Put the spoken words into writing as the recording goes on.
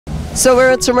So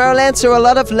we're at Tomorrowland, so a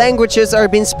lot of languages are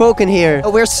being spoken here.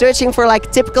 We're searching for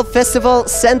like typical festival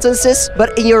sentences,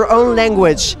 but in your own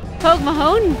language. Poke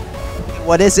Mahone.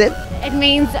 What is it? It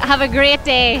means have a great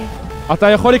day. אתה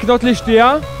יכול לקנות לי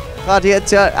שתייה?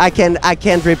 I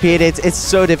can't repeat it, it's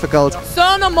so difficult.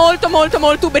 Sono molto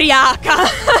ubriaca.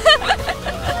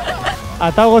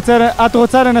 את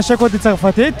רוצה לנשק אותי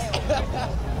צרפתית?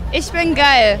 Ich bin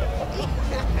geil.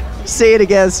 Say it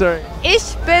again, sorry.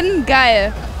 Ich bin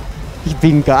geil. Ich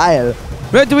bin geil.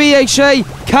 Rydw i eisiau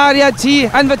cariad ti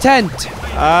yn fy tent.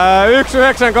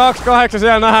 192,8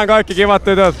 siellä nähdään kaikki kivat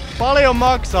tytöt. Paljon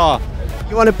maksaa?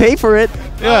 You want to pay for it?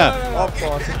 Yeah, of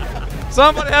course.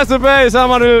 Somebody has to pay,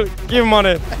 somebody will give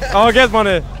money. Or get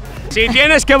money. Si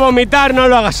tienes que vomitar, no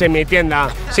lo hagas en mi tienda.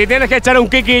 Si tienes que echar un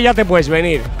kiki, ya te puedes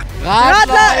venir.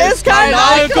 Radler ist kein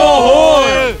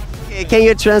Alkohol! Can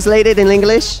you translate it in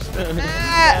English?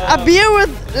 A beer with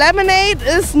lemonade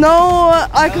is no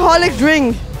alcoholic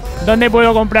drink. ¿Dónde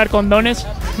puedo comprar condones?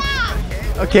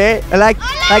 Okay, like.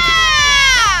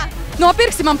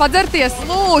 Nopirksim man padzerties,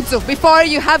 lūdzu. Before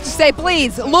you have to say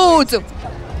please, lūdzu.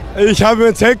 Ich habe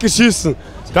ins Tent geschissen.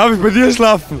 Darf ich bei dir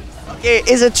schlafen? Okay,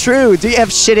 is it true? Do you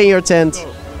have shit in your tent?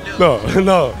 No.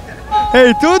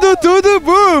 Hey, tudo,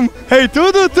 boom! Hey,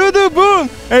 tudo, boom!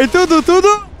 Hey, tudo,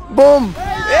 Boom!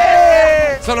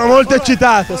 Sono molto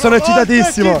eccitato, sono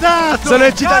eccitatissimo. Sono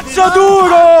eccitato.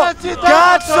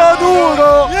 Cazzo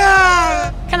duro!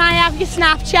 Can I have your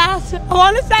Snapchat? I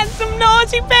want to send some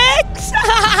naughty pics.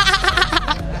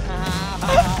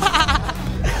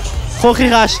 What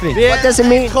does it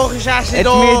mean?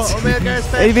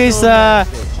 It means a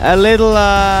little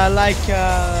like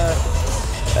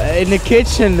in the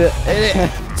kitchen.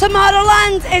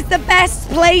 Tomorrowland is the best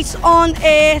place on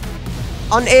earth.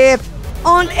 On Earth.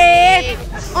 On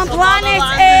earth. On planet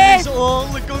Earth.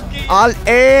 On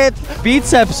Earth.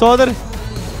 Bizeps, oder?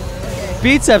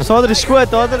 Ist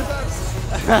gut, oder?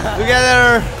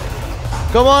 Together.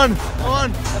 Come on.